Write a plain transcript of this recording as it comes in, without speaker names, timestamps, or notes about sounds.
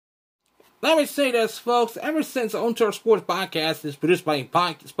let me say this, folks. Ever since the On Tour Sports Podcast is produced by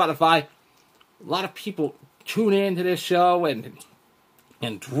Spotify, a lot of people tune into this show and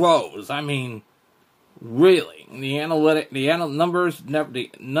droves. I mean, really, the numbers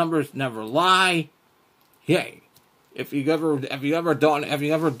never lie. Hey, if you ever done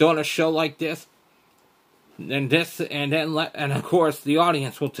a show like this, and of course the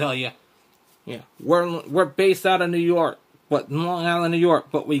audience will tell you, yeah, we're based out of New York, but Long Island, New York,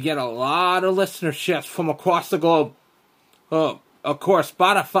 but we get a lot of listenerships from across the globe. Of course,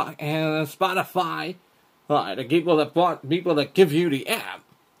 Spotify, the people that give you the app,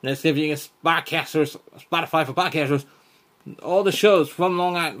 that's giving you Spotify for podcasters. All the shows from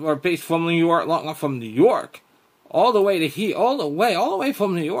Long Island are based from New York, all the way to here, all the way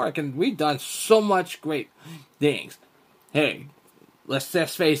from New York, and we've done so much great things. Hey, let's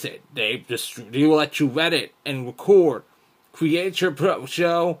just face it, they let you edit and record, create your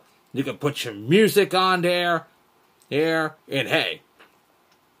show. You can put your music on there, and hey,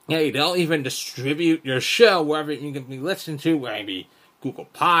 they'll even distribute your show wherever you can be listened to, whether it be Google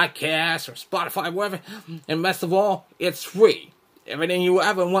Podcasts or Spotify, wherever. And best of all, it's free. Everything you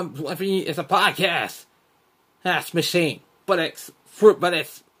ever want is a podcast. That's machine, but it's free, but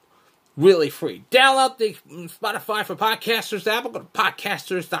it's really free. Download the Spotify for Podcasters app. Go to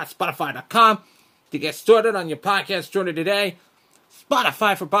podcasters.spotify.com to get started on your podcast journey today.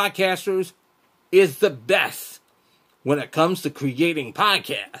 Spotify for Podcasters is the best when it comes to creating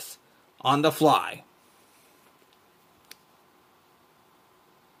podcasts on the fly.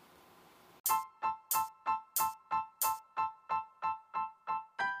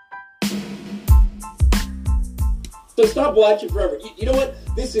 So stop watching forever. You know what?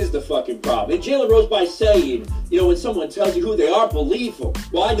 This is the fucking problem. And Jalen Rose, by saying, when someone tells you who they are, believe them.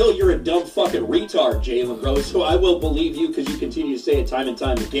 Well, I know you're a dumb fucking retard, Jalen Rose, so I will believe you because you continue to say it time and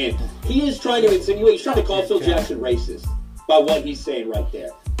time again. He is trying to insinuate, he's trying to call Phil Jackson racist by what he's saying right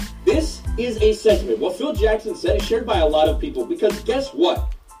there. This is a sentiment. What Phil Jackson said is shared by a lot of people because guess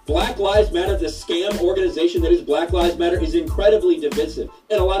what? Black Lives Matter, the scam organization that is Black Lives Matter, is incredibly divisive.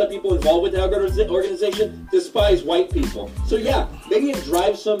 And a lot of people involved with that organization despise white people. So yeah, maybe it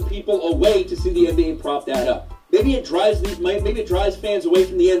drives some people away to see the NBA prop that up. Maybe it drives fans away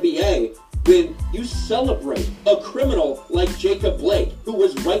from the NBA when you celebrate a criminal like Jacob Blake, who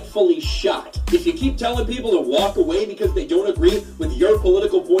was rightfully shot. If you keep telling people to walk away because they don't agree with your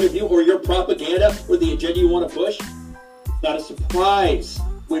political point of view or your propaganda or the agenda you want to push, it's not a surprise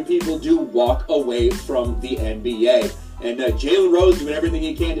when people do walk away from the NBA. And Jalen Rose doing everything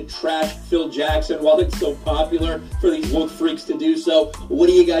he can to trash Phil Jackson while it's so popular for these woke freaks to do so. What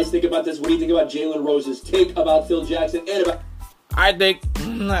do you guys think about this? What do you think about Jalen Rose's take about Phil Jackson and about... I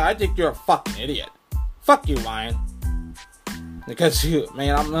think you're a fucking idiot. Fuck you, Ryan. Because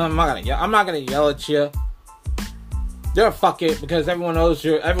I'm not gonna yell at you. You're a fucking, because everyone knows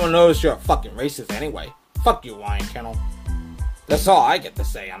you're a fucking racist anyway. Fuck you, Ryan Kennel. That's all I get to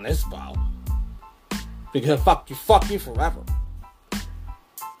say on this file. Because fuck you forever.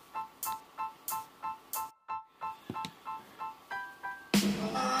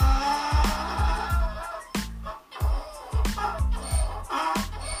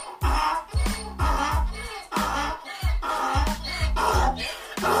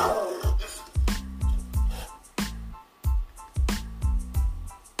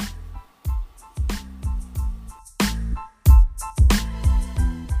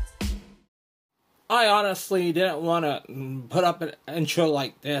 I honestly didn't want to put up an intro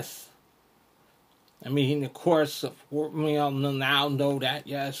like this. I mean, of course, we all now know that,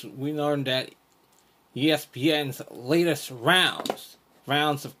 yes, we learned that ESPN's latest rounds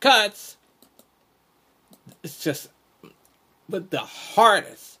of cuts, it's just with the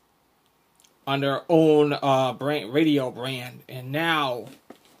hardest on their own radio brand, and now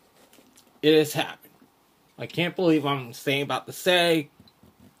it has happened. I can't believe I'm about to say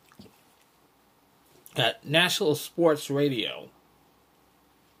that national sports radio,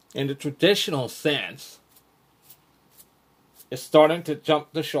 in the traditional sense, is starting to jump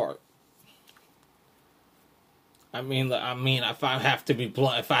the shark. I mean, if I have to be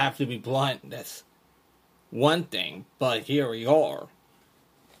blunt, that's one thing. But here we are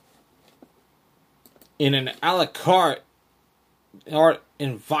in an a la carte art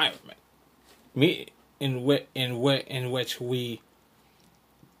environment, in which we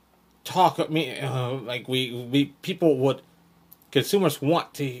talk. Consumers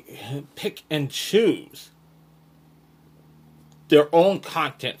want to pick and choose their own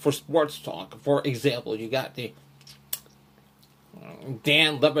content for sports talk. For example, you got the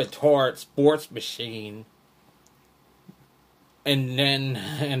Dan Le Batard Sports Machine and then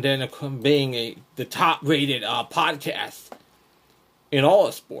being the top rated podcast in all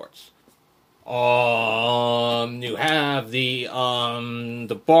of sports. You have the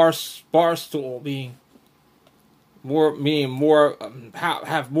Barstool being more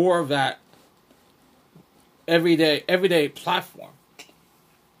have more of that everyday platform.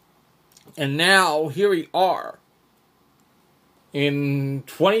 And now here we are in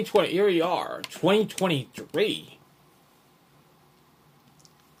 2020. Here we are, 2023,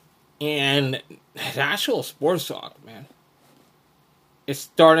 and national sports talk, man.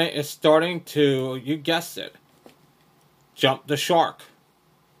 It's starting to, you guessed it, jump the shark.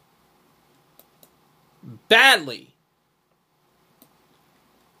 Badly.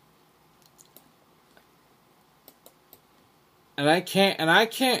 And I can't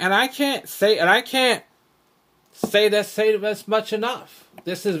say this much enough.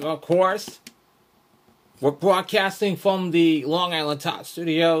 This is, of course, we're broadcasting from the Long Island Top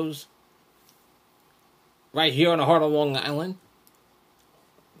Studios, right here in the heart of Long Island.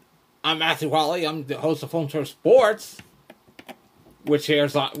 I'm Matthew Wally. I'm the host of Home Turf Sports, which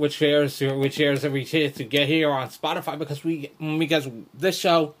airs every chance to get here on Spotify because this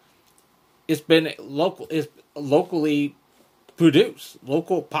show is locally produced, a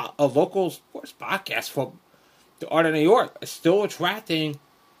local sports podcast from the art of New York. It's still attracting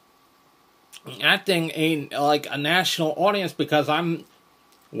a national audience because want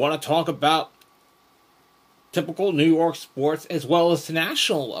to talk about typical New York sports as well as the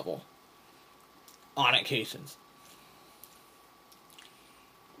national level on occasions.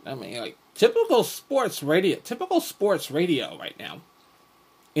 I mean, like, typical sports radio right now,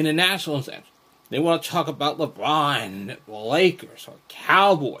 in a national sense, they want to talk about LeBron, the Lakers, or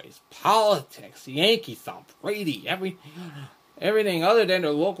Cowboys, politics, the Yankees, Tom Brady, everything other than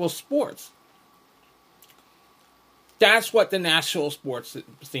their local sports. That's what the national sports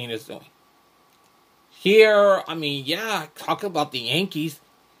scene is doing. Here, I mean, yeah, talk about the Yankees,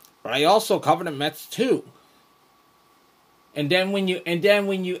 but I also cover the Mets too. And then when you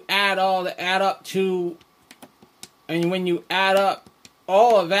add all of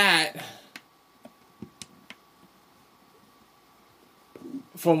that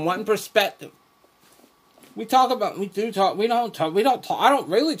from one perspective, I don't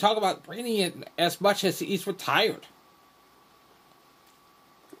really talk about Brady as much as he's retired.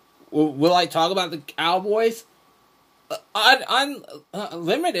 Will I talk about the Cowboys? I'm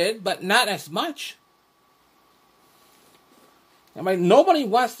limited, but not as much. I mean, nobody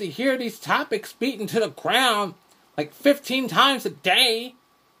wants to hear these topics beaten to the ground like 15 times a day.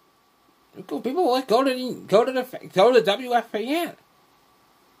 People like go to WFAN.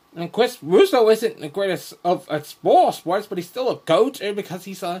 And Chris Russo isn't the greatest of sports, but he's still a coach because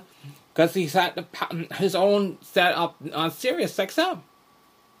he's at his own setup on Sirius XM.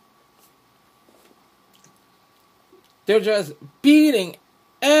 They're just beating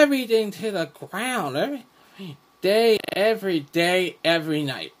everything to the ground every day, every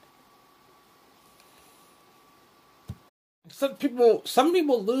night. Some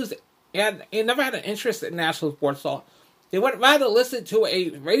people lose it. And they never had an interest in national sports talk. They would rather listen to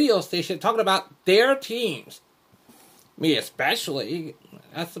a radio station talking about their teams. Me especially.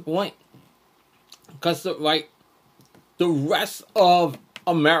 That's the point. Because the rest of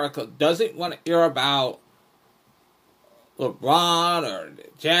America doesn't want to hear about LeBron or the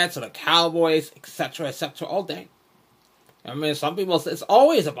Jets or the Cowboys, etc., all day. I mean, some people say it's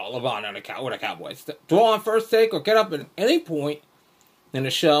always about LeBron or the Cowboys. Throw on first take or get up at any point in the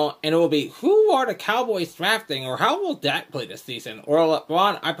show, and it will be, who are the Cowboys drafting, or how will Dak play this season, or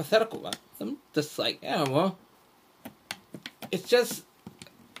LeBron, hypothetical. I'm just like, yeah, well, it's just,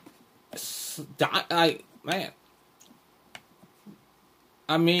 man.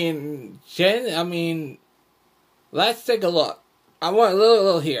 I mean, let's take a look. I want a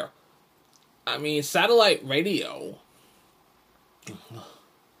little here. I mean, satellite radio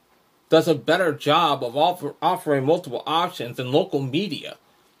does a better job of offering multiple options than local media.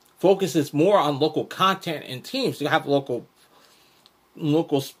 Focuses more on local content and teams. You have local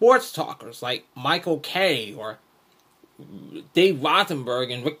sports talkers like Michael Kay or Dave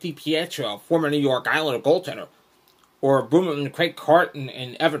Rothenberg and Rick DiPietro, former New York Islander goaltender, or Craig Carton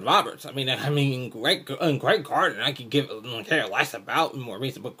and Evan Roberts. I mean, Craig Carton, I could care less about more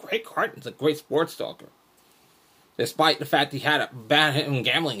reason, but Craig Carton's a great sports talker. Despite the fact he had bad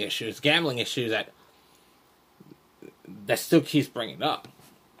gambling issues that still keeps bringing up.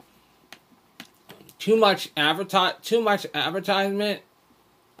 Too much advertisement,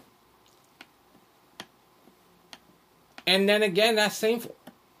 and then again, that's shameful.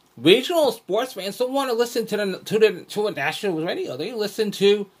 regional sports fans don't want to listen to a national radio. They listen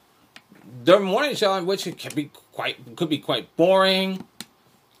to their morning show, in which it could be quite boring.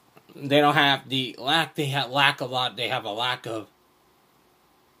 They don't have the lack. They have a lack of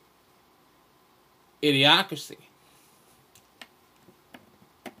idiocracy.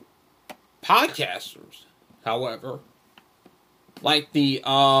 Podcasters, however, like the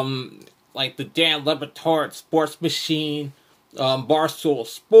Dan Le Batard Sports Machine, Barstool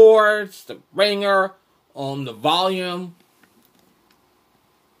Sports, the Ringer, the Volume.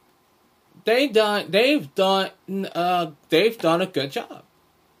 They've done a good job.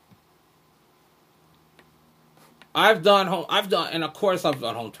 I've done Home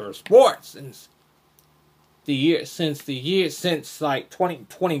Tour Sports since like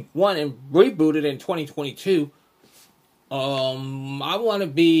 2021 and rebooted in 2022. I want to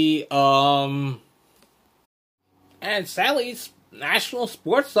be and sadly, national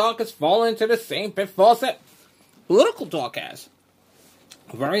sports talk has fallen into the same pitfalls that political talk has.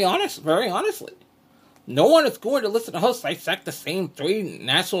 Very honestly. No one is going to listen to hosts dissect the same 3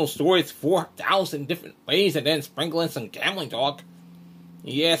 national stories 4,000 different ways and then sprinkle in some gambling talk.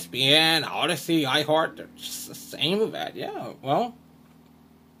 ESPN, Odyssey, iHeart, they're just the same of that. Yeah, well.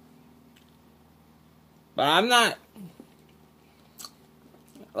 But I'm not.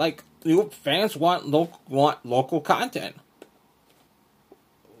 Like, fans want local content.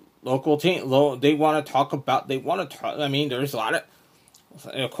 Local team. They want to talk about. I mean, there's a lot of.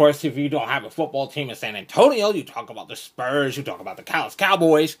 Of course, if you don't have a football team in San Antonio, you talk about the Spurs, you talk about the Dallas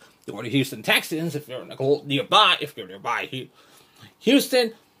Cowboys, or the Houston Texans, if you're nearby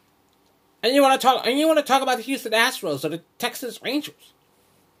Houston, and you want to talk about the Houston Astros or the Texas Rangers.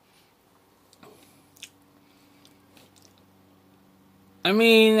 I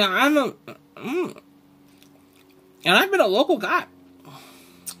mean, and I've been a local guy.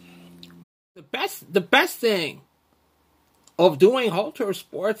 The best thing of doing Halter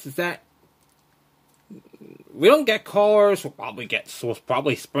Sports is that we don't get callers. We'll probably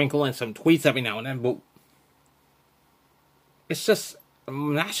sprinkle in some tweets every now and then, but it's just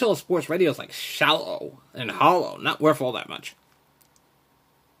national sports radio is like shallow and hollow, not worth all that much.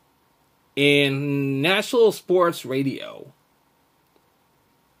 In national sports radio,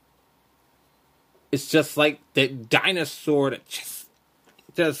 it's just like the dinosaur that just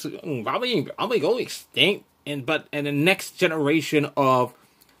probably go extinct. And the next generation of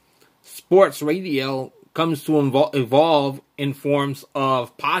sports radio comes to evolve in forms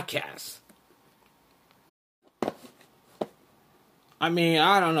of podcasts. I mean,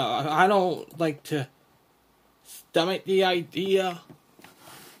 I don't know. I don't like to stomach the idea.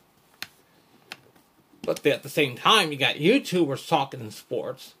 But at the same time, you got YouTubers talking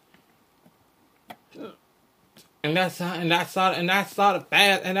sports. And that's not a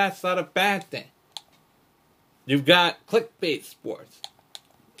bad thing. You've got clickbait sports.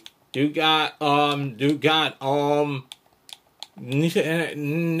 You got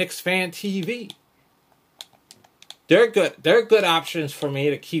Knicks Fan TV. They're good options for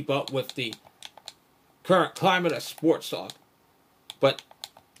me to keep up with the current climate of sports talk. But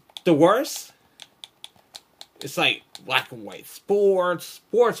the worst, it's like black and white sports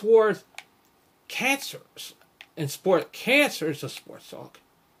wars, cancers of sports talk.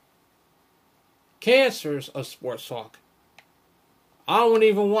 Cancers of sports talk. I don't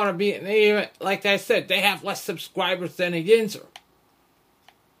even want to be. Like I said, they have less subscribers than a Yinzer,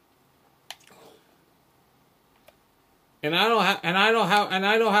 and I don't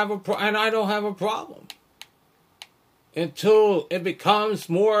have a problem until they become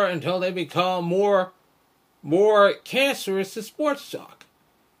more cancerous to sports talk.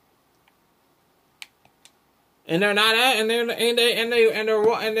 And they're not, and they're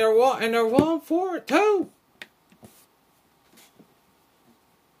wrong for it too.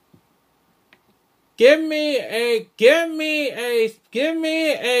 Give me a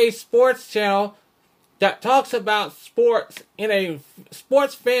sports channel that talks about sports in a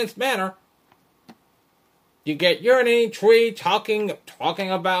sports fans manner. You get Urinating Tree talking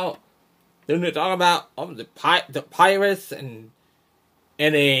about the Pirates and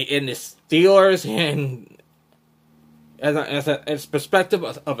the Steelers and. As a perspective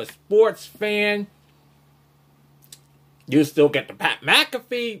of a sports fan, you still get the Pat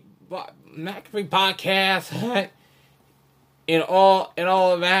McAfee podcast and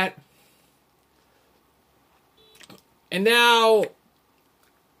all of that. And now,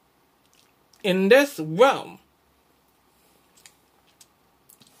 in this realm,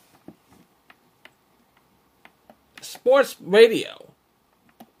 sports radio,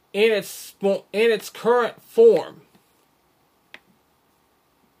 in its current form,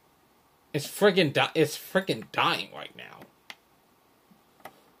 It's freaking dying right now.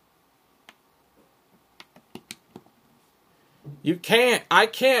 I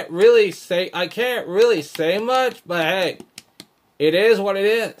can't really say much, but hey, it is what it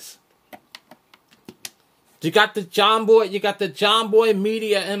is. You got the John Boy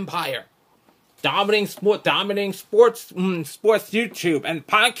media empire. Dominating sports YouTube and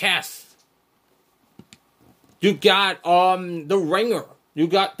podcasts. You got The Ringer. You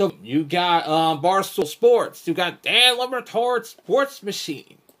got Barstool Sports. You got Dan Le Batard Sports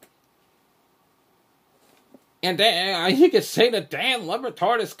Machine. And you could say that Dan Le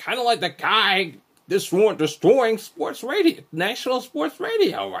Batard is kind of like the guy destroying sports radio, national sports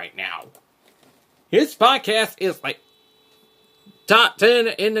radio right now. His podcast is like top 10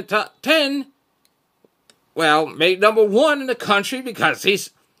 in the top 10. Well, made number 1 in the country because he's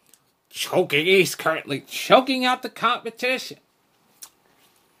currently choking out the competition.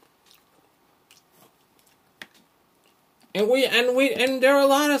 And there are a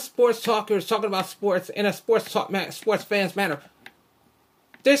lot of sports talkers talking about sports in a sports fans manner.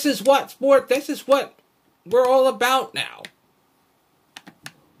 This is what we're all about now.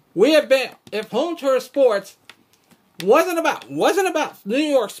 If Home Turf Sports wasn't about New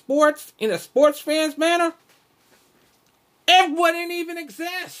York sports in a sports fans manner, it wouldn't even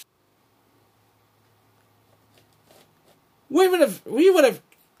exist. We would have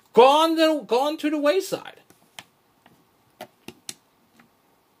gone to the wayside.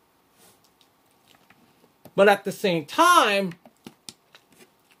 But at the same time,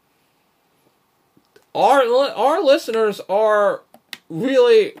 our listeners are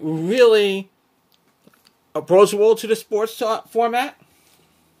really, really approachable to the sports talk format.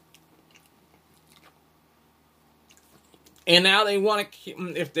 And now they want to keep,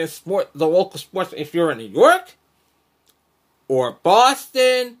 the local sports, if you're in New York, or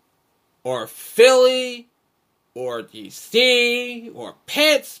Boston, or Philly, or DC, or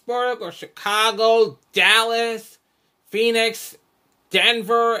Pittsburgh, or Chicago, Dallas, Phoenix,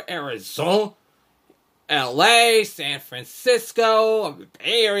 Denver, Arizona, LA, San Francisco, the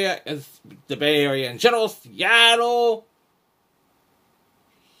Bay Area in general, Seattle.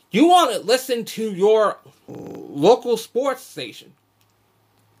 You want to listen to your local sports station.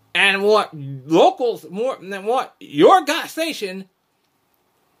 And what your station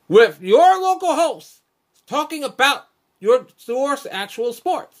with your local host talking about your store's actual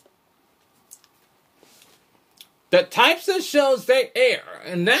sports. The types of shows they air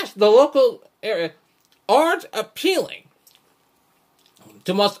in the local area aren't appealing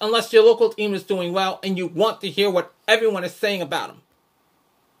to most, unless your local team is doing well and you want to hear what everyone is saying about them.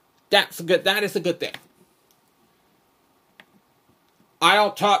 That is a good thing. I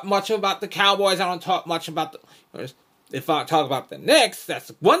don't talk much about the Cowboys. I don't talk much about if I talk about the Knicks,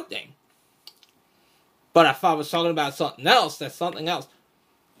 that's one thing. But if I was talking about something else, that's something else.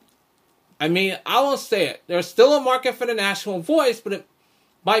 I mean, I won't say it. There's still a market for the national voice, but it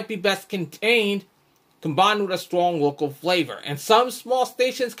might be best combined with a strong local flavor. And some small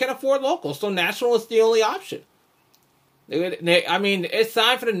stations can afford local, so national is the only option. It's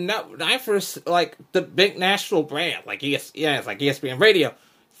time for the big national brand, like it's like ESPN Radio,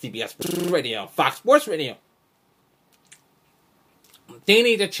 CBS Radio, Fox Sports Radio. They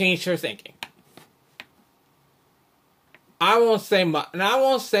need to change their thinking. I won't say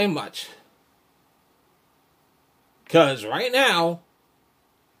much. Because right now,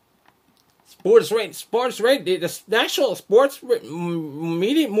 sports radio, the national sports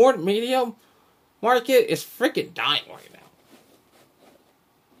media market is freaking dying right now.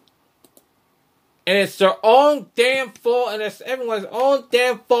 And it's their own damn fault, and it's everyone's own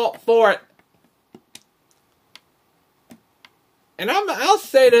damn fault for it. And I'll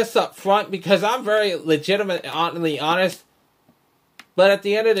say this up front because I'm very legitimately honest. But at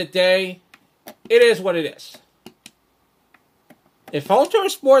the end of the day, it is what it is. If Home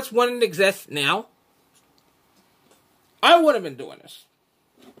Turf Sports wouldn't exist now, I would have been doing this.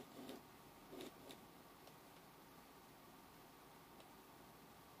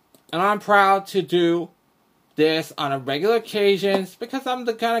 And I'm proud to do this on a regular occasions because I'm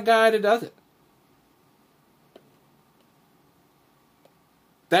the kind of guy that does it.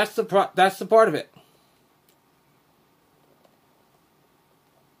 That's the part of it.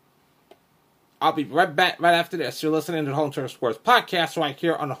 I'll be right back right after this. You're listening to the Home Turf Sports Podcast right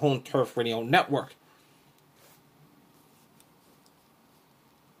here on the Home Turf Radio Network.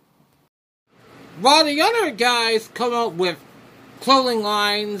 While the other guys come up with clothing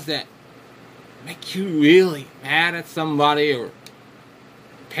lines that make you really mad at somebody or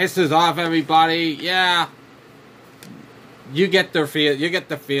pisses off everybody, yeah, you get their feel. You get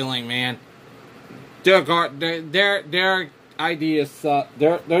the feeling, man. Their ideas suck.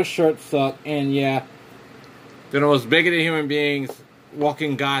 Their shirts suck, and yeah, they're the most bigoted human beings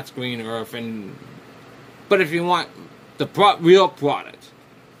walking God's green earth. But if you want the real product,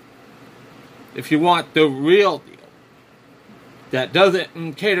 if you want the real deal that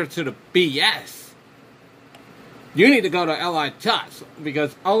doesn't cater to the BS, you need to go to LI Tots,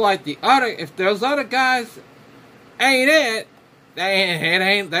 because unlike the other, if those other guys ain't it, they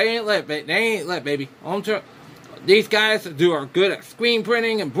ain't lit, baby. These guys are good at screen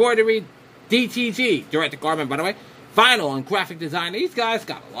printing, embroidery, DTG, direct to garment, by the way, vinyl and graphic design. These guys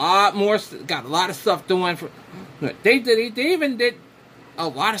got a lot of stuff doing for. They even did a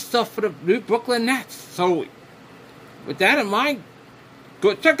lot of stuff for the New Brooklyn Nets. So, with that in mind,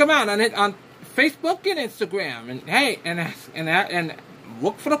 go check them out on Facebook and Instagram, and hey, and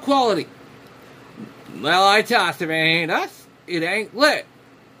look for the quality. Well, I toss if it ain't us, it ain't lit.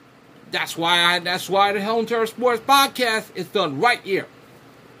 That's why the Home Turf Sports Podcast is done right here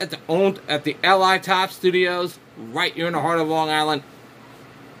at the LI Tops Studios, right here in the heart of Long Island.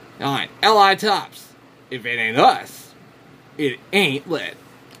 Alright, LI Tops. If it ain't us, it ain't lit.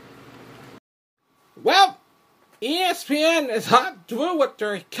 Well, ESPN is hot through with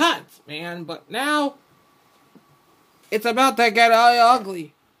their cuts, man, but now it's about to get all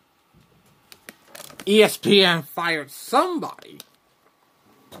ugly. ESPN fired somebody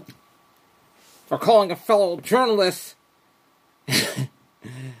for calling a fellow journalist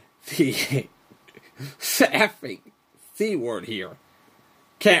the sapping C word here.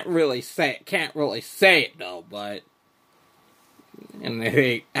 Can't really say it though, but and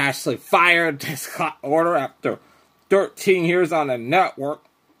they actually fired this order after 13 years on the network.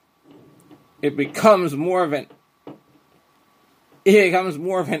 It becomes more of an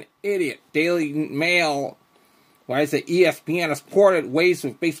idiot. Daily Mail, why is it ESPN has parted ways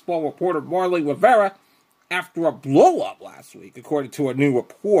with baseball reporter Marley Rivera after a blow-up last week, according to a new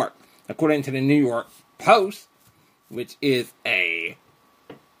report. According to the New York Post, which is a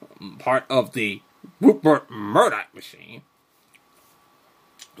part of the Rupert Murdoch machine,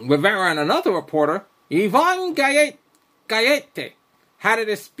 Rivera and another reporter, Yvonne Gayete, had a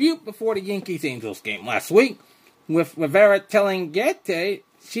dispute before the Yankees-Angels game last week, with Rivera telling Gayete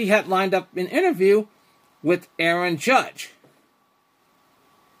she had lined up an interview with Aaron Judge.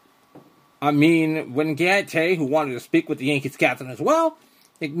 I mean, when Gayete, who wanted to speak with the Yankees captain as well,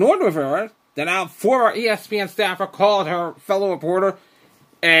 ignored Rivera, the now former ESPN staffer called her fellow reporter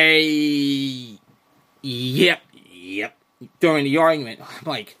a yep during the argument. I'm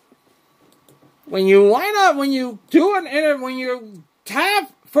like, when you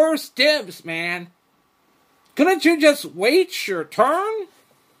have first dibs, man, couldn't you just wait your turn?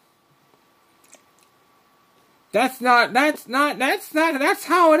 That's how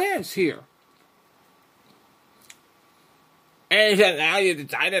it is here. And now you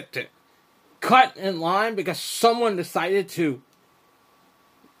decided to cut in line because someone decided to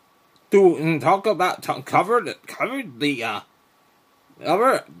cover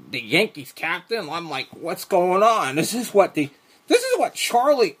the Yankees captain. I'm like, what's going on? This is what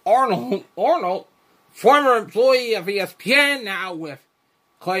Charlie Arnold, former employee of ESPN, now with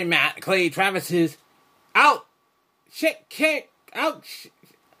Clay Travis's outkick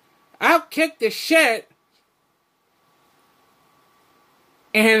the shit.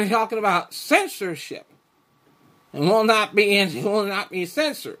 And talking about censorship, and will not be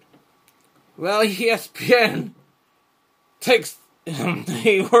censored. Well, ESPN takes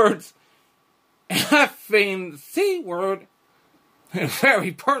the words effing C word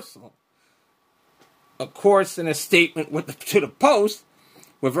very personal. Of course, in a statement to the Post,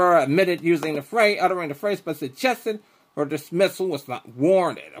 Rivera admitted uttering the phrase, but suggested her dismissal was not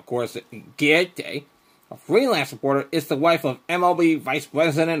warranted. Of course, Gayete, a freelance reporter, is the wife of MLB Vice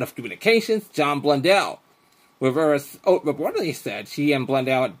President of Communications, John Blundell. Rivera reportedly said she and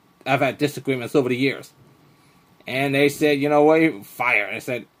Blundell have had disagreements over the years. And they said, you know what, fire. And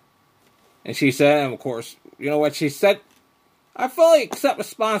she said, and of course, you know what she said? I fully accept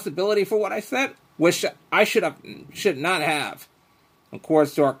responsibility for what I said, which I should not have. Of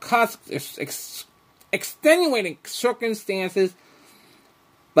course, there are extenuating circumstances,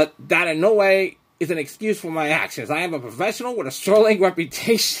 but that in no way is an excuse for my actions. I am a professional with a sterling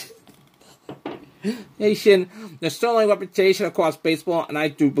reputation. The sterling reputation across baseball, and I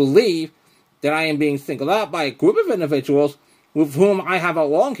do believe that I am being singled out by a group of individuals with whom I have a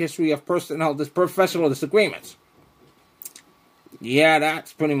long history of professional disagreements. Yeah,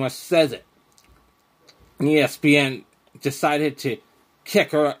 that pretty much says it. ESPN decided to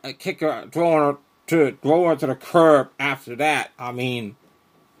kick her, throwing her to throw her to the curb after that. I mean,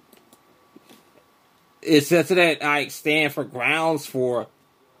 it's just that I stand for grounds for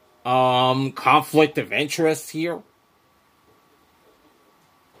conflict of interest here.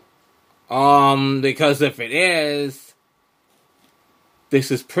 Because if it is,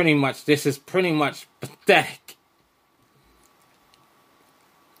 this is pretty much pathetic.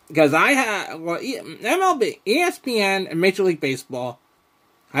 Because MLB, ESPN, and Major League Baseball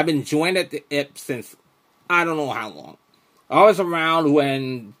have been joined at the hip since I don't know how long. I was around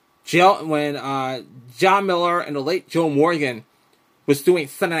when John Miller and the late Joe Morgan was doing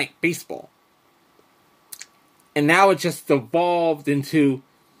Sunday Night Baseball. And now it just evolved into,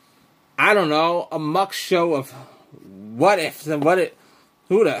 I don't know, a muck show of what ifs and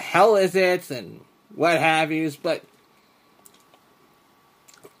who the hell is it and what have yous. But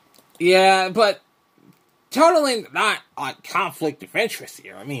yeah, but totally not on conflict of interest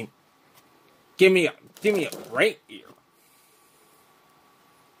here. I mean, give me a break here.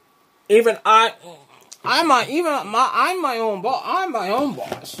 I'm my own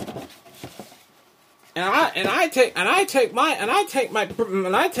boss. And I take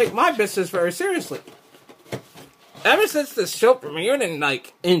my business very seriously. Ever since this show premiered in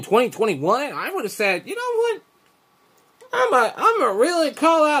 2021, I would have said, you know what? I'm gonna really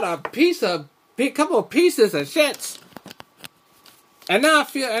call out a couple of pieces of shits. And now I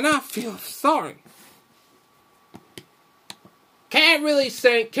feel sorry. Can't really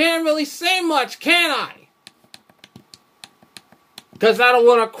say much, can I? Because I don't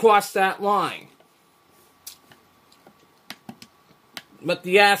want to cross that line. But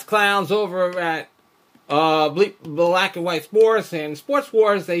the ass clowns over at Black and White Sports and Sports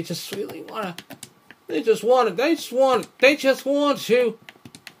Wars, they just want to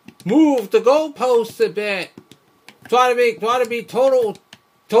move the goalposts a bit. Try to be total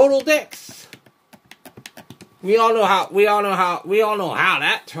dicks. We all know how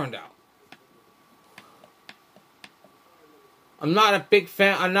that turned out. I'm not a big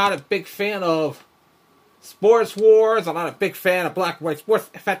fan of Sports Wars. I'm not a big fan of Black and White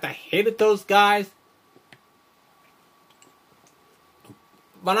Sports. In fact, I hated those guys.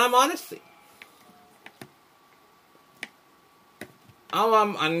 But I'm honestly.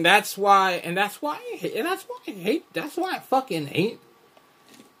 And that's why I fucking hate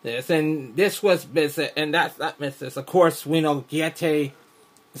this. And this was business, and that's not business. Of course, we know Giete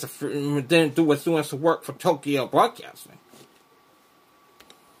was doing some work for Tokyo Broadcasting.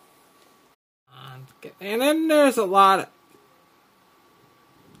 And then there's a lot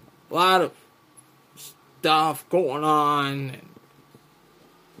of stuff going on.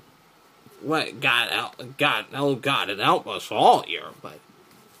 And God help us all here. But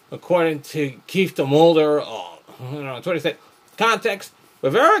according to Keith DeMolder, that's what he said. Context: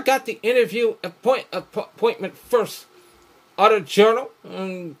 Rivera got the interview appointment first. Other journal,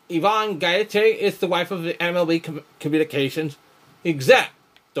 Yvonne Gaete is the wife of the MLB communications exec.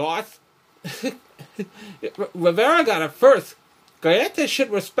 Doth. Rivera got it first. Gaete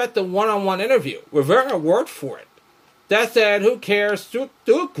should respect the one-on-one interview. Rivera worked for it. That said, who cares? Do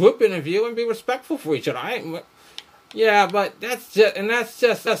a group interview and be respectful for each other. Yeah, but that's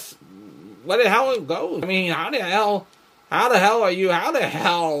just what the hell it goes. I mean, how the hell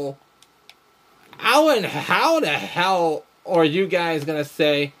are you guys gonna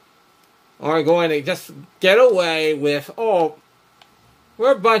say, or going to just get away with, we're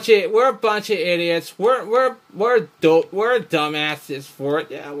a bunch of idiots. We're dumbasses for it.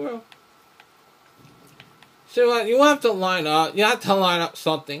 Yeah, so you have to line up. You have to line up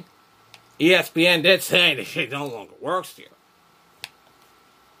something. ESPN did say the shit no longer works here.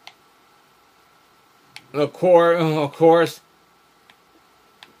 And of course.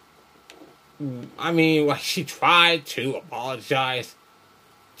 I mean, she tried to apologize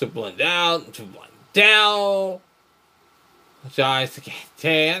to Blundell. Apologize to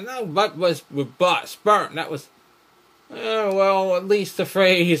Gaete, but was burnt. That was, well, at least the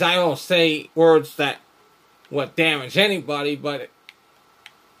phrase, I don't say words that would damage anybody, but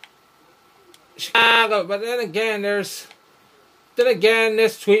Chicago. But then again, this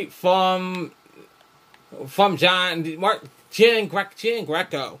tweet from Gian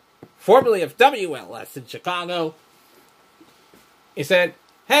Greco, formerly of WLS in Chicago. He said,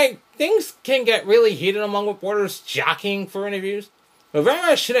 hey, things can get really heated among reporters jockeying for interviews.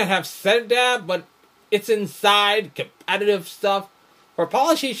 Rivera shouldn't have said that, but it's inside competitive stuff. Her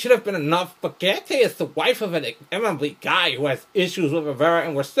apology should have been enough, but Gaete is the wife of an MLB guy who has issues with Rivera,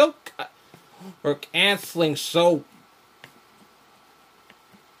 and we're canceling, so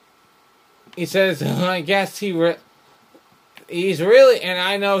he says, I guess he he's really, and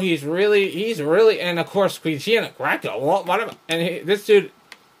I know he's really, and of course, Regina Greco, whatever. And this dude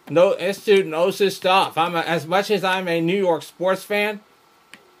knows his stuff. As much as I'm a New York sports fan,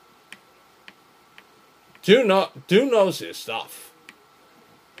 dude knows his stuff.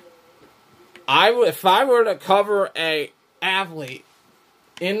 If I were to cover a athlete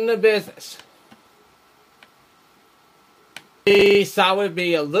in the business, I would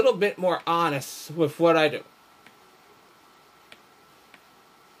be a little bit more honest with what I do.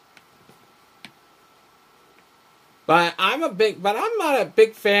 But I'm not a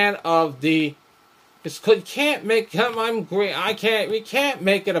big fan of the. We can't make it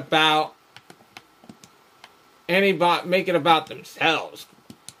about anybody. Make it about themselves.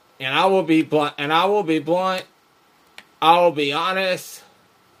 And I will be blunt. I will be honest.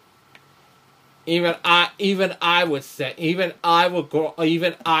 Even I would say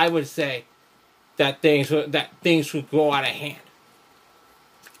that things would go out of hand.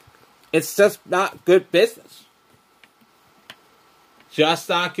 It's just not good business. Just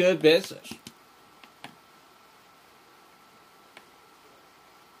not good business.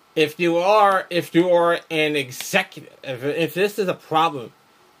 If you are an executive, if this is a problem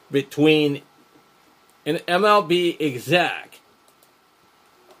between an MLB exec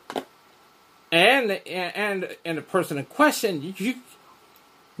and the person in question,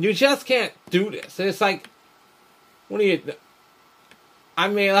 you just can't do this. It's like, what do you? I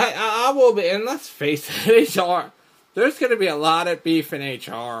mean, I will be, and let's face it, HR. There's going to be a lot of beef in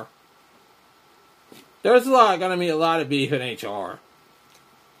HR. There's going to be a lot of beef in HR.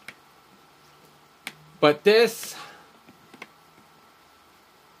 But this,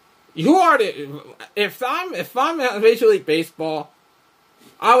 if I'm at Major League Baseball,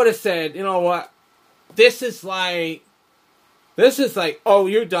 I would have said, you know what, this is like, oh,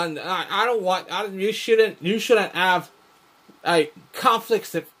 you're done. You shouldn't have like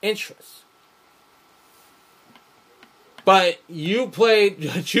conflicts of interest. But you played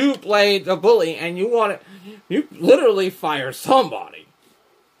the bully, and you literally fire somebody.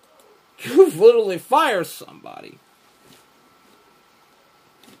 You literally fire somebody.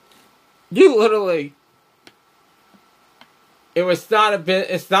 It's not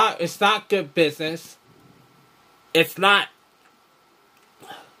good business. It's not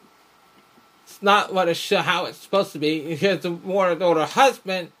how it's supposed to be. Because the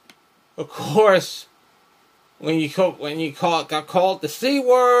husband, of course, when you got called the C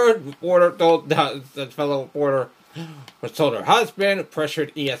word, the fellow reporter was told her husband,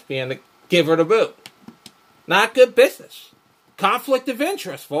 pressured ESPN to give her the boot. Not good business. Conflict of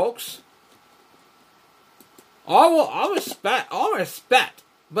interest, folks. I'll respect.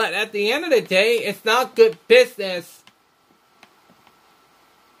 But at the end of the day, it's not good business.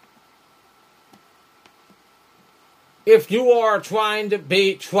 If you are trying to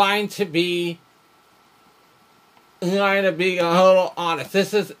be a little honest.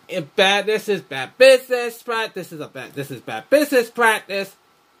 This is bad business practice. This is bad business practice.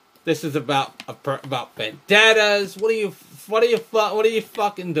 This is about vendettas. What are you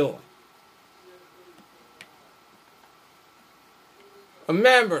fucking doing?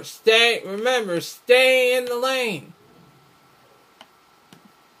 Remember, stay in the lane.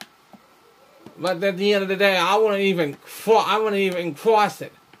 But at the end of the day, I wouldn't even cross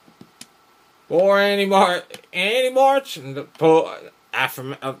it. Or any march of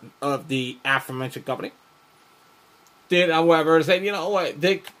the aforementioned company did, however, say, you know what,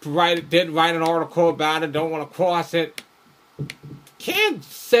 did write an article about it, don't want to cross it. Can't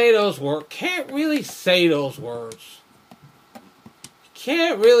say those words. Can't really say those words.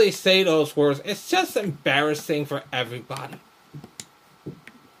 It's just embarrassing for everybody.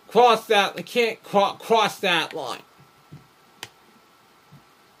 Cross that line.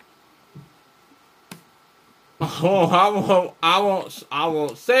 Oh, I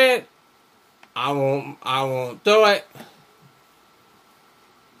won't say it. I won't do it.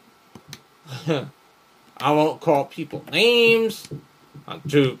 I won't call people names. I'm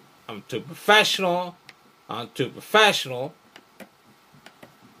too professional.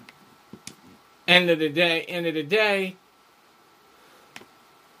 End of the day,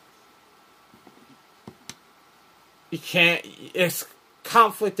 you can't, it's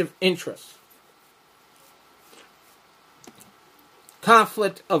conflict of interest.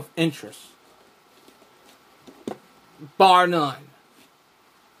 Conflict of interest. Bar none.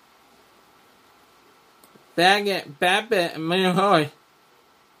 Bad bit, and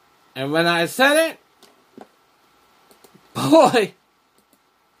when I said it, boy,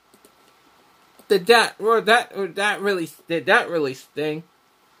 did that really sting.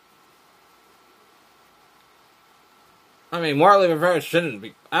 I mean, Marley Rivera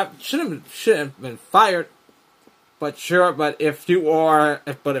shouldn't have been fired. But sure, but if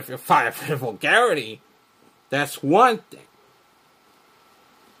you're fired for vulgarity, that's one thing.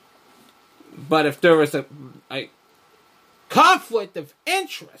 But if there was a conflict of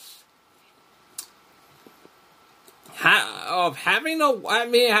interest your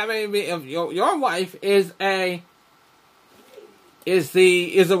wife is a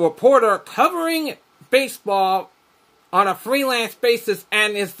reporter covering baseball on a freelance basis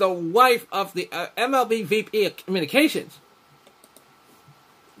and is the wife of the MLB VP of Communications.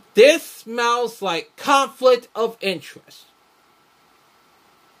 This smells like conflict of interest.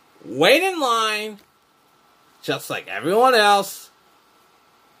 Wait in line, just like everyone else,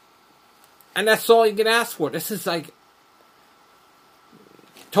 and that's all you can ask for. This is like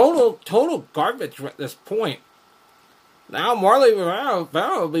total garbage at this point. Now Marley Rivera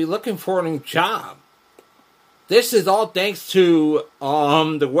will be looking for a new job. This is all thanks to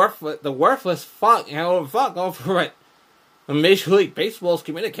the worthless fuck over at Major League Baseball's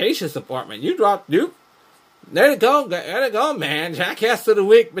communications department. There to go, man. Jackass of the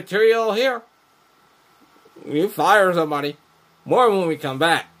week material here. You fire somebody. More when we come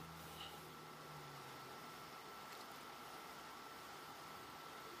back.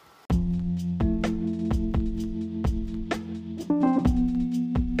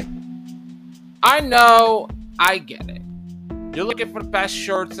 I know, I get it. You're looking for the best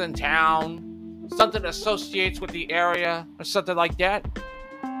shirts in town, something that associates with the area, or something like that.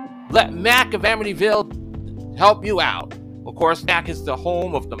 Let Mac of Amityville help you out. Of course, Mac is the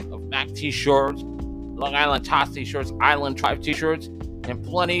home of Mac t-shirts, Long Island Tots t-shirts, Island Tribe t-shirts, and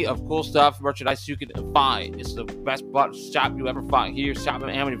plenty of cool stuff, merchandise you can find. It's the best shop you ever find here, shop in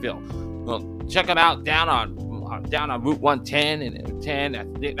Amityville. Well, check it out down on Route 110 and 10,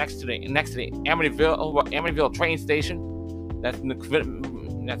 next to the Amityville train station. That's minutes from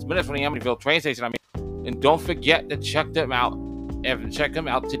the Amityville train station. I mean, and don't forget to check them out. Check them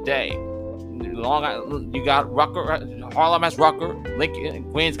out today. Long Island, you got Rucker, Harlem has Rucker,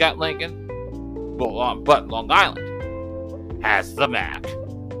 Lincoln, Queens got Lincoln, but Long Island has the Mac.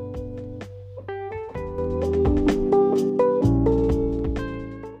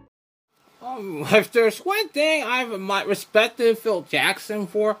 If there's one thing I have my respect to Phil Jackson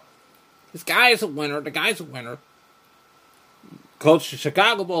for, this guy is a winner. The guy's a winner. Coached the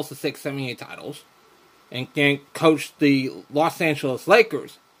Chicago Bulls to 6 NBA titles, and coached the Los Angeles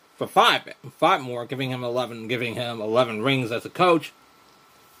Lakers for five more, giving him 11 rings as a coach.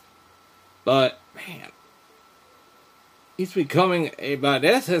 But man, he's becoming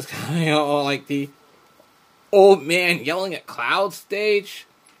this is kind of like the old man yelling at clouds stage.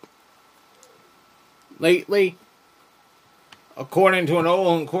 Lately, according to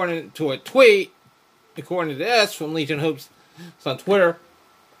a tweet, according to this from Legion Hoops on Twitter,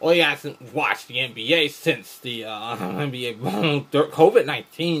 he hasn't watched the NBA since the NBA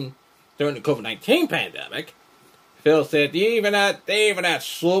COVID-19 during the COVID-19 pandemic. Phil said they even had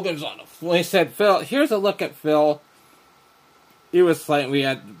slogans on the floor. He said, "Phil, here's a look at Phil. He was like, we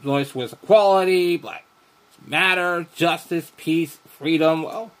had voice was equality, Black Matter, justice, peace, freedom."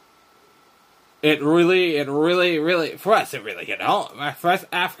 Well, It really, for us, it really hit home. For us,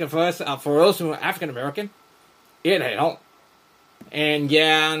 for those who are African American, it hit home. And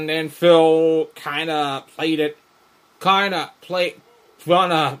then Phil kind of played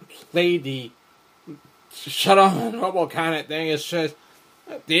the shut up and rubble kind of thing. It's just,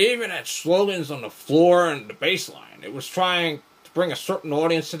 they even had slogans on the floor and the baseline. It was trying to bring a certain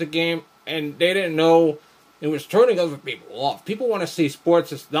audience to the game, and they didn't know it was turning other people off. People want to see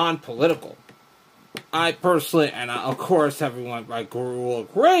sports as non-political. I personally, and of course everyone will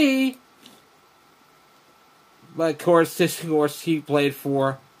agree, but of course he played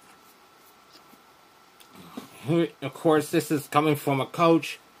for, of course this is coming from a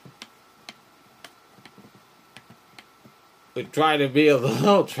coach who he's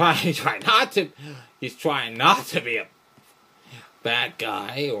trying not to be a bad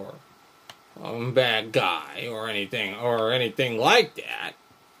guy or anything like that.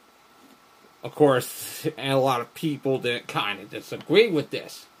 Of course, and a lot of people that kind of disagree with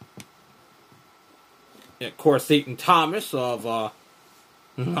this. And of course, Ethan Thomas who went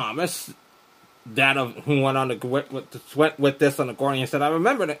on to with this on the Guardian, said, "I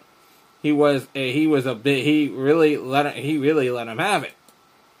remembered it. He really let him have it.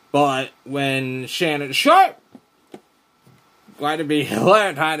 But when Shannon Sharp tried to be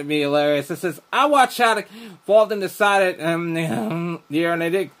hilarious, it says, I watched how it involved and decided year, and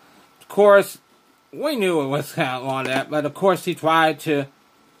they did. Of course, we knew it was kind of on that, but of course he tried to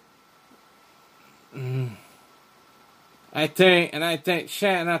I think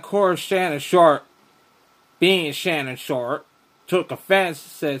Shannon, of course, Shannon Sharp, being Shannon Sharp, took offense,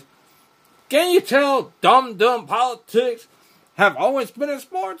 says, can you tell dumb politics have always been in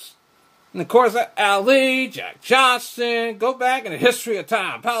sports? And of course, Ali, Jack Johnson, go back in the history of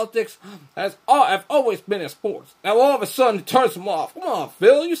time. Politics have always been in sports. Now all of a sudden it turns them off. Come on,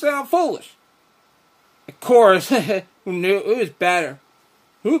 Phil, you sound foolish. Of course, who's better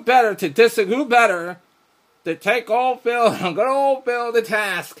to take old Phil, good old Phil to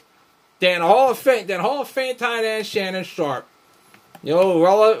task than Hall of Fame tight end Shannon Sharp. You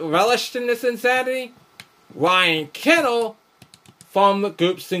know, relished in this insanity? Ryan Kennel from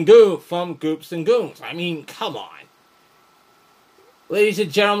Goops and Goons. I mean, come on. Ladies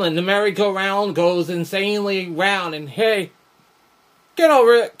and gentlemen, the merry-go-round goes insanely round, and hey,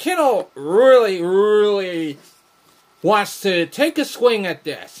 Kennel really wants to take a swing at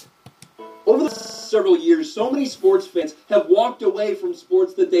this. Over the several years, so many sports fans have walked away from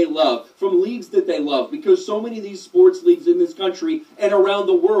sports that they love, from leagues that they love, because so many of these sports leagues in this country and around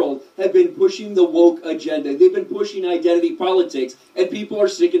the world have been pushing the woke agenda. They've been pushing identity politics, and people are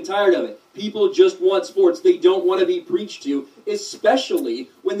sick and tired of it. People just want sports. They don't want to be preached to, especially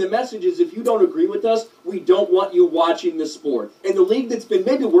when the message is, if you don't agree with us, we don't want you watching the sport. And the league that's been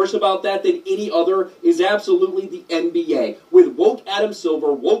maybe worse about that than any other is absolutely the NBA, with woke Adam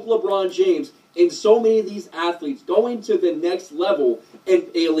Silver, woke LeBron James, and so many of these athletes going to the next level and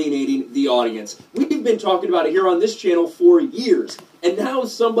alienating the audience. We've been talking about it here on this channel for years, and now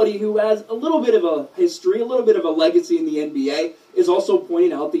somebody who has a little bit of a history, a little bit of a legacy in the NBA is also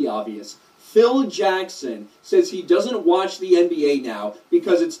pointing out the obvious. Phil Jackson says he doesn't watch the NBA now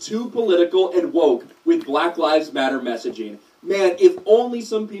because it's too political and woke with Black Lives Matter messaging. Man, if only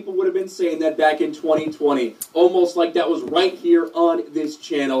some people would have been saying that back in 2020. Almost like that was right here on this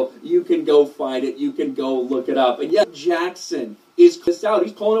channel. You can go find it. You can go look it up. And yet Jackson is pissed out.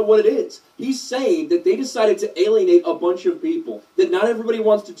 He's calling it what it is. He's saying that they decided to alienate a bunch of people. That not everybody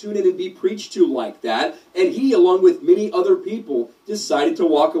wants to tune in and be preached to like that. And he, along with many other people, decided to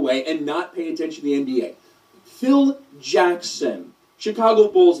walk away and not pay attention to the NBA. Phil Jackson,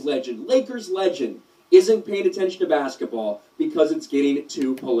 Chicago Bulls legend, Lakers legend, isn't paying attention to basketball because it's getting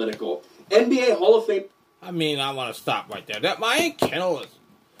too political. NBA Hall of Fame... I mean, I want to stop right there. That Ryan Kennel is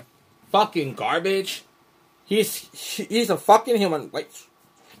fucking garbage. He's a fucking human. Like,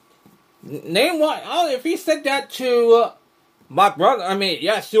 name what? Oh, if he said that to my brother, I mean,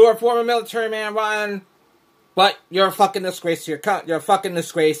 yes, you're a former military man, Ryan, but you're a fucking disgrace to you're a fucking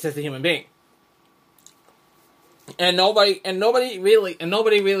disgrace as a human being. And nobody really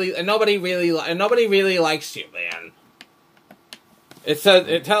likes you, man. It's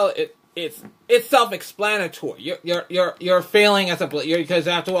self-explanatory. You're failing as a because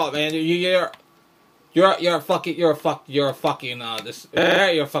after all, man, you're fucking embarrassing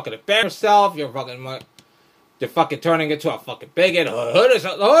yourself. You're fucking turning into a fucking bigot. The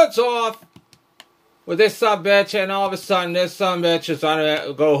hood's off with this son bitch, and all of a sudden this son bitch is on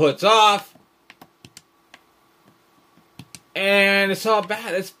to go hood's off. And it's all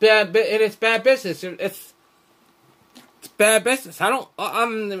bad. It's bad. It's bad business. It's bad business.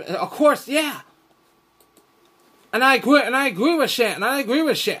 Of course, yeah. And I agree with Shannon.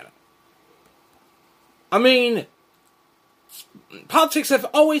 I mean, politics have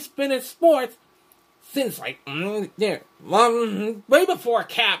always been in sports since way before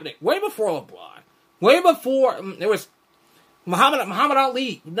Kaepernick, way before LeBron, way before there was Muhammad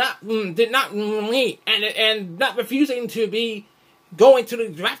Ali did not lead and not refusing to be going to the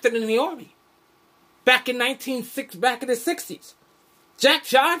drafted in the army back in the 60s. Jack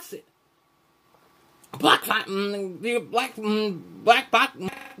Johnson,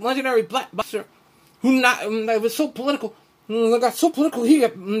 legendary black boxer, who was so political, got so political he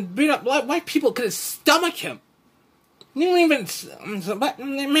beat up white people couldn't stomach him. You don't even,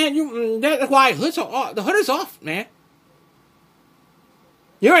 man. That's why the hood is off, man.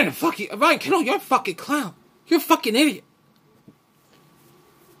 You're in a fucking... Ryan Kennel, you're a fucking clown. You're a fucking idiot.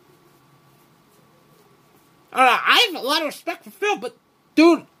 I have a lot of respect for Phil, but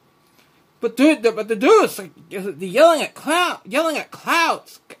the dude is like yelling at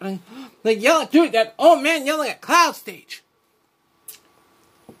clouds. Like that old man yelling at cloud stage.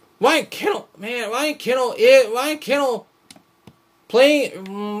 Ryan Kennel playing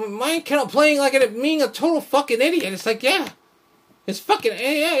like it being a total fucking idiot. It's like, yeah. It's fucking,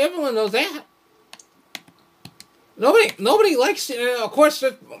 yeah, everyone knows that. Nobody likes it. And of course,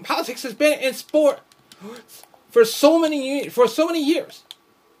 politics has been in sport for so many years.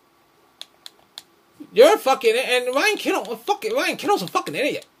 You're a fucking, and Ryan Kennel's a fucking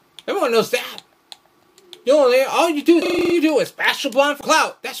idiot. Everyone knows that. all you do is bash LeBron for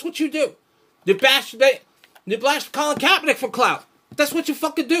clout. That's what you do. You bash Colin Kaepernick for clout. That's what you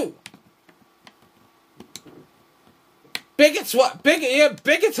fucking do. Bigots what?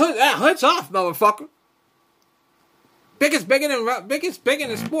 Bigots hoods off, motherfucker. Bigots bigger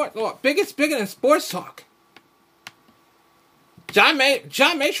than sports. What? Bigots bigger than sports talk. John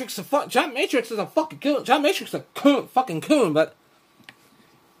Matrix is a fucking coon. John Matrix is a fucking coon, but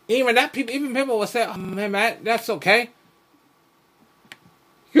even people will say, "Oh man, that's okay."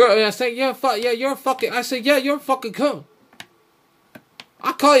 I say, you're a fucking. I say, yeah, you're a fucking coon.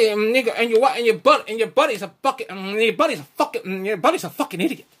 I call you a nigga, and your buddy's a fucking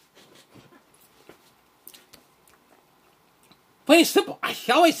idiot. Plain simple. I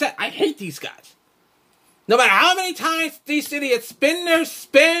always said I hate these guys. No matter how many times these idiots spin their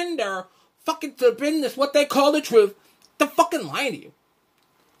fucking business, what they call the truth, they're fucking lying to you.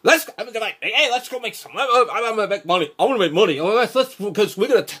 They're like, hey, let's go make some. I'm gonna make money. I want to make money. Let's because we're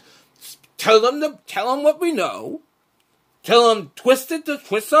gonna tell them what we know. Tell them twist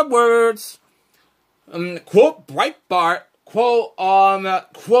our words. Quote Breitbart. Quote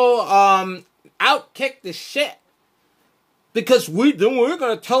outkick the shit. Because we're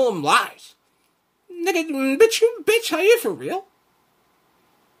gonna tell them lies. Nigga, bitch, are you for real?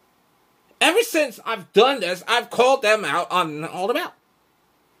 Ever since I've done this, I've called them out on all about.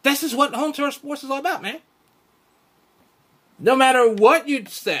 This is what home turf sports is all about, man. No matter what you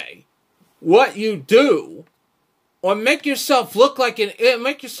say, what you do, or make yourself look like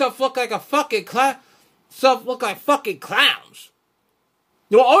fucking clowns,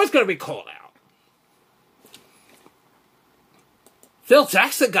 you're always gonna be called out. Phil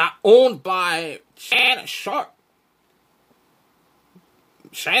Jackson got owned by Shannon Sharp.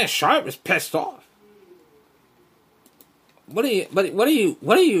 Shannon Sharp is pissed off. You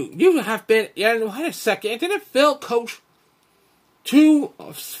have been, wait a second, didn't Phil coach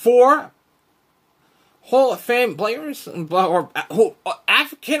 4 Hall of Fame players, or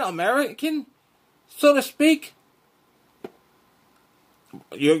African American, so to speak?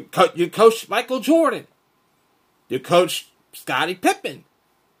 You coached Michael Jordan. You coached Scottie Pippen.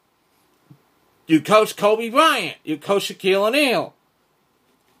 You coach Kobe Bryant. You coach Shaquille O'Neal.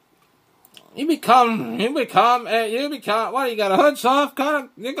 You become, what, you got a hood soft?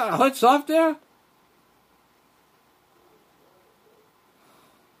 You got a hood soft there?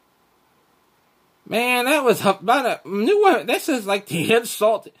 Man, that was about this is like the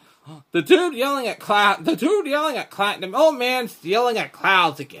insult. The dude yelling at cloud, the old man's yelling at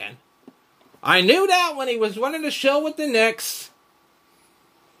clouds again. I knew that when he was running the show with the Knicks.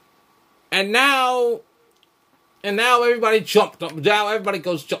 And now everybody jumped up. Now everybody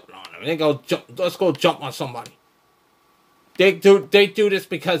goes jumping on him. They go jump. Let's go jump on somebody. They do this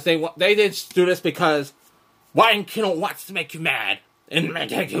because they just do this because Ryan Kittle wants to make you mad and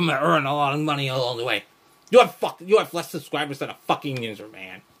make you earn a lot of money along the way. You have less subscribers than a fucking user,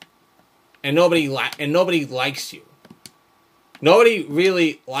 man. And nobody likes you. Nobody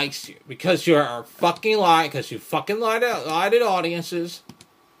really likes you because you're a fucking lie. Because you fucking lie to audiences.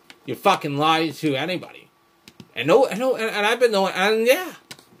 You fucking lie to anybody. And I've been knowing. And yeah,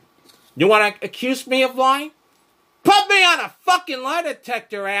 you want to accuse me of lying? Put me on a fucking lie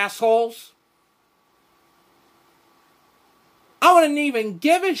detector, assholes. I wouldn't even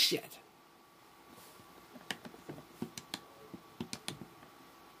give a shit.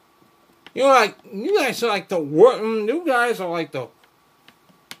 You guys are like the worst. You guys are like the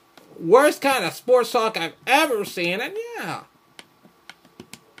worst kind of sports talk I've ever seen, and yeah,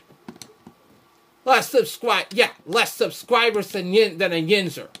 less subscribers than a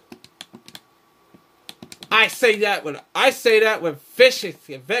Yinzer. I say that with vicious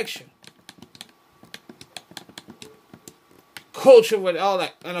conviction. Culture with all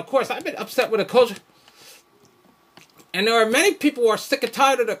that, and of course I've been upset with the culture. And there are many people who are sick and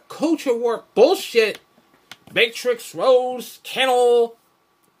tired of the culture war bullshit. Matrix, Rose, Kennel.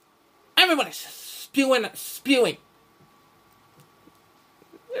 Everybody's spewing.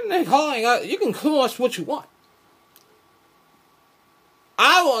 And they're calling us. You can call us what you want.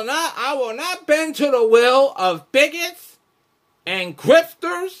 I will not bend to the will of bigots and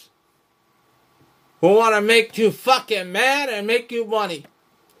grifters who want to make you fucking mad and make you money.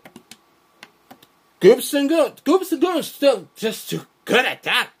 Goops and Goons still just too good at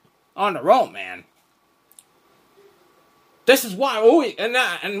that on their own, man. This is why we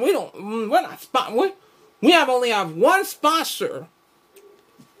only have one sponsor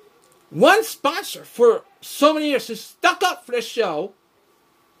for so many years who stuck up for this show,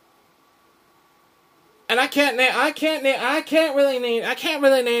 And I can't really name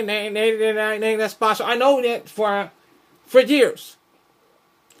that sponsor. I know that for years.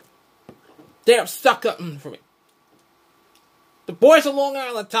 They have stuck up for me. The boys of Long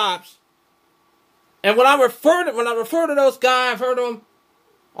Island Tops. And when I refer to those guys, I've heard of them.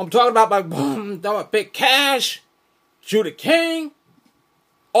 I'm talking about my Big Cash, Judah King,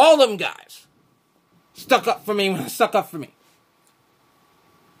 all them guys stuck up for me when I stuck up for me.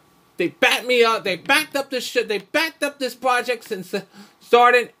 They backed me up. They backed up this shit. They backed up this project since it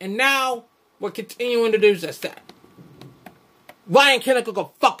started, and now we're continuing to do just that. Ryan Kinnick can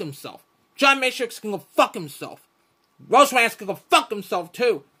go fuck himself. John Matrix can go fuck himself. Rose Rance can go fuck himself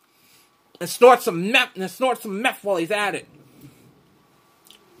too. And snort some meth while he's at it.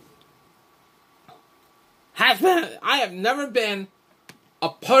 I have never been a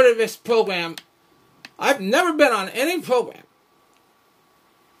part of this program. I've never been on any program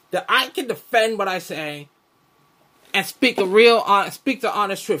that I can defend what I say and speak the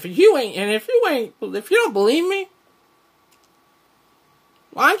honest truth. If you don't believe me,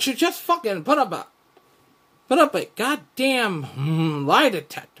 why don't you just fucking put up a goddamn lie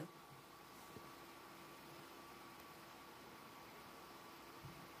detector?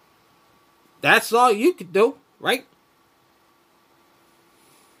 That's all you could do, right?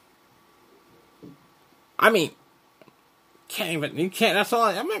 I mean, you can't, that's all,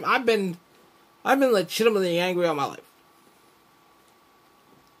 I've been legitimately angry all my life.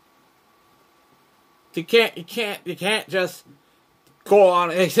 You can't just go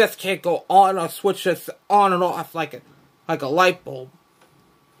on, it just can't go on or switch this on and off like a light bulb.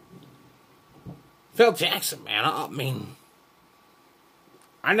 Phil Jackson, man, I mean,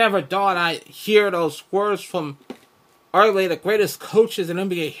 I never thought I'd hear those words from arguably the greatest coaches in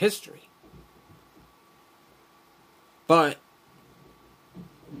NBA history. But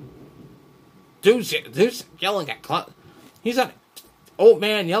dude's yelling at clouds. He's an old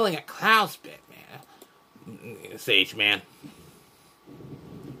man yelling at clouds, bit, man. Sage, man.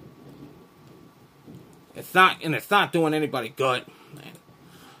 It's not doing anybody good, man.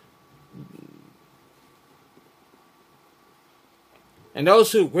 And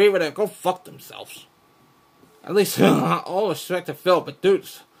those who agree with it, go fuck themselves. At least, all respect to Phil, but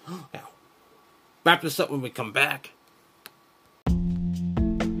dudes, wrap this up when we come back.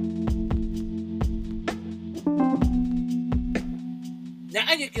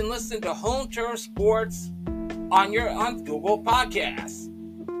 Now you can listen to Home Turf Sports on Google Podcasts.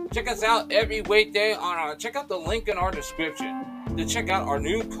 Check us out every weekday check out the link in our description to check out our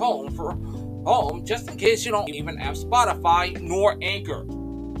new home for home, just in case you don't even have Spotify nor Anchor.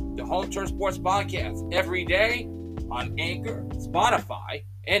 The Home Turf Sports Podcast every day on Anchor, Spotify,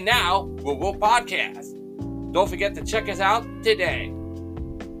 and now Google Podcasts. Don't forget to check us out today.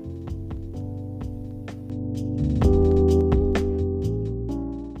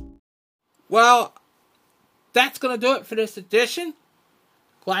 Well, that's going to do it for this edition.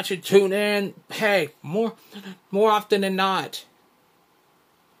 Glad you tuned in. Hey, more often than not,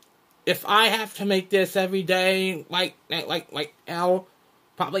 if I have to make this every day, like now,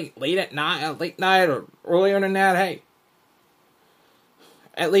 probably late night or earlier than that, hey,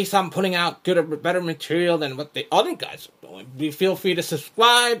 at least I'm putting out good or better material than what the other guys are doing. Feel free to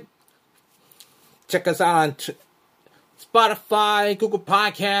subscribe. Check us out on Spotify, Google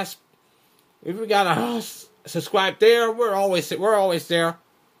Podcasts. If we got subscribe there, we're always there.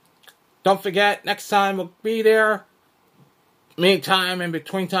 Don't forget, next time we'll be there. Meantime, in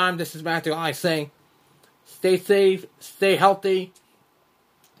between time, this is Matthew I saying, stay safe, stay healthy,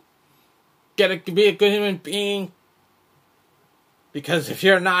 be a good human being. Because if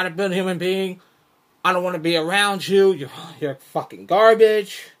you're not a good human being, I don't want to be around you. You're fucking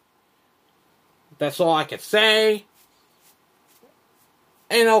garbage. That's all I can say.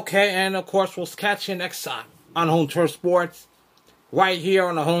 And of course, we'll catch you next time on Home Turf Sports, right here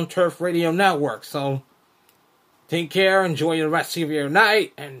on the Home Turf Radio Network. So, take care, enjoy the rest of your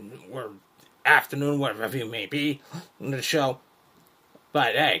night, or afternoon, whatever you may be in the show.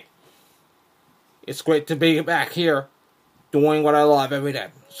 But hey, it's great to be back here, doing what I love every day.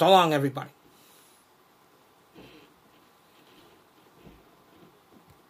 So long, everybody.